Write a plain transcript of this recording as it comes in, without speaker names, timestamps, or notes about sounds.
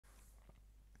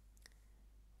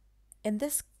In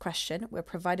this question, we're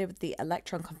provided with the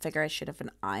electron configuration of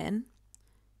an ion,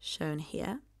 shown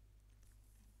here.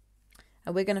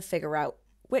 And we're going to figure out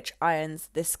which ions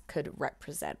this could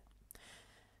represent.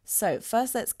 So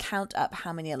first, let's count up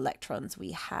how many electrons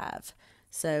we have.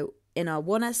 So in our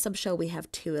 1s subshell, we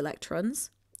have 2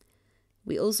 electrons.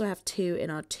 We also have 2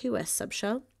 in our 2s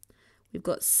subshell. We've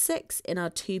got 6 in our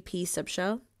 2p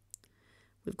subshell.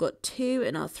 We've got 2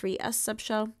 in our 3s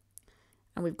subshell.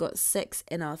 And we've got 6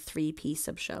 in our 3p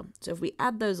subshell. So if we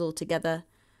add those all together,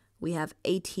 we have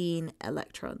 18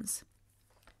 electrons.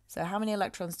 So how many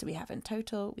electrons do we have in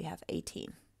total? We have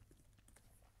 18.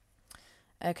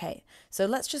 Okay, so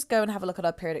let's just go and have a look at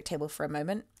our periodic table for a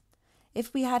moment.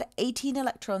 If we had 18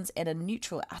 electrons in a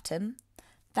neutral atom,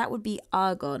 that would be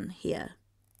argon here,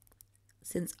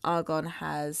 since argon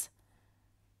has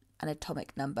an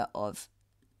atomic number of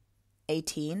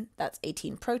 18, that's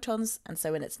 18 protons, and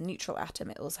so in its neutral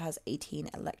atom it also has 18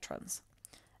 electrons.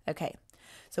 Okay,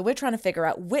 so we're trying to figure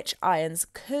out which ions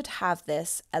could have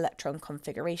this electron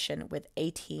configuration with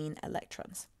 18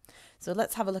 electrons. So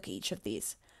let's have a look at each of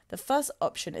these. The first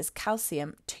option is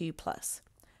calcium 2+.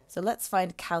 So let's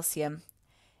find calcium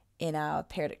in our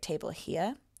periodic table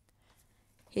here.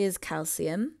 Here's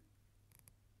calcium.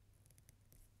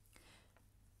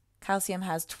 Calcium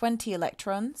has 20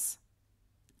 electrons,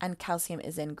 and calcium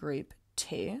is in group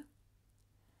 2.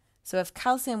 So if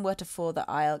calcium were to form the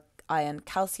ion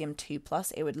calcium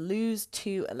 2+, it would lose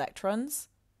 2 electrons,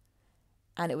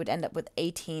 and it would end up with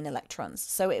 18 electrons.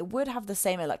 So it would have the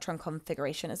same electron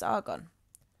configuration as argon.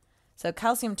 So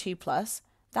calcium 2+,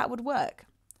 that would work.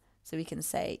 So we can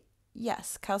say,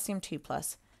 yes, calcium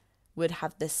 2+ would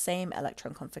have the same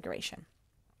electron configuration.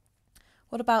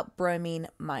 What about bromine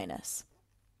minus?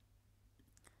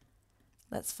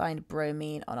 Let's find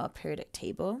bromine on our periodic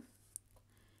table.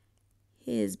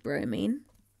 Here's bromine.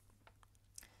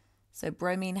 So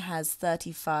bromine has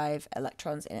 35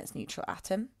 electrons in its neutral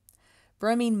atom.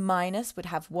 Bromine minus would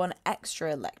have 1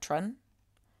 extra electron.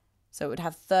 So it would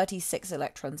have 36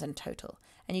 electrons in total.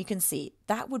 And you can see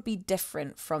that would be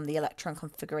different from the electron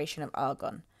configuration of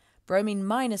argon. Bromine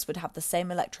minus would have the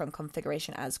same electron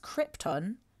configuration as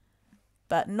krypton,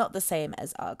 but not the same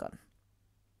as argon.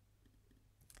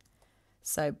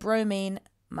 So bromine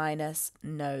minus,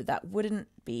 no, that wouldn't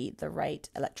be the right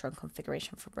electron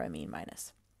configuration for bromine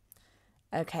minus.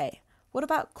 Okay, what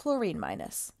about chlorine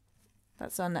minus?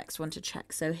 That's our next one to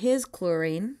check. So here's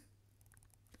chlorine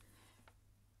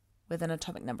with an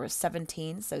atomic number of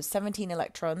 17, so 17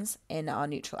 electrons in our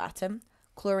neutral atom.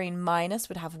 Chlorine minus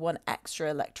would have 1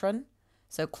 extra electron,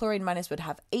 so chlorine minus would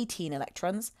have 18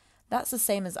 electrons. That's the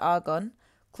same as argon.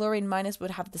 Chlorine minus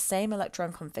would have the same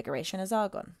electron configuration as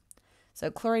argon. So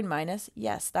chlorine minus,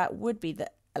 yes, that would be the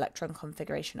electron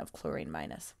configuration of chlorine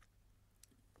minus.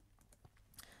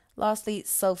 Lastly,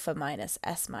 sulfur minus,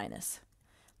 S minus.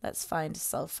 Let's find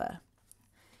sulfur.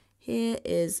 Here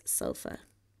is sulfur.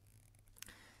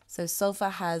 So sulfur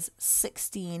has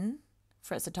 16,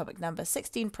 for its atomic number,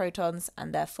 16 protons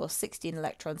and therefore 16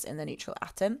 electrons in the neutral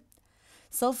atom.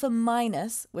 Sulfur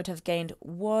minus would have gained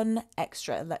 1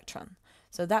 extra electron.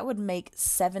 So that would make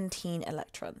 17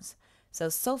 electrons. So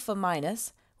sulfur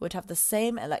minus would have the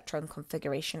same electron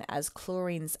configuration as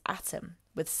chlorine's atom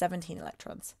with 17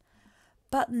 electrons,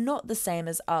 but not the same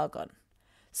as argon.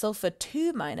 Sulfur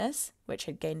 2 minus, which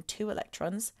had gained 2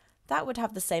 electrons, that would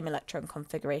have the same electron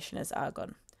configuration as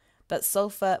argon. But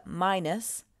sulfur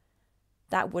minus,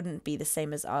 that wouldn't be the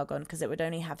same as argon because it would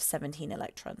only have 17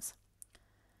 electrons.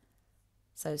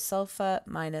 So sulfur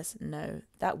minus, no,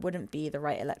 that wouldn't be the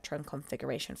right electron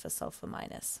configuration for sulfur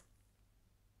minus.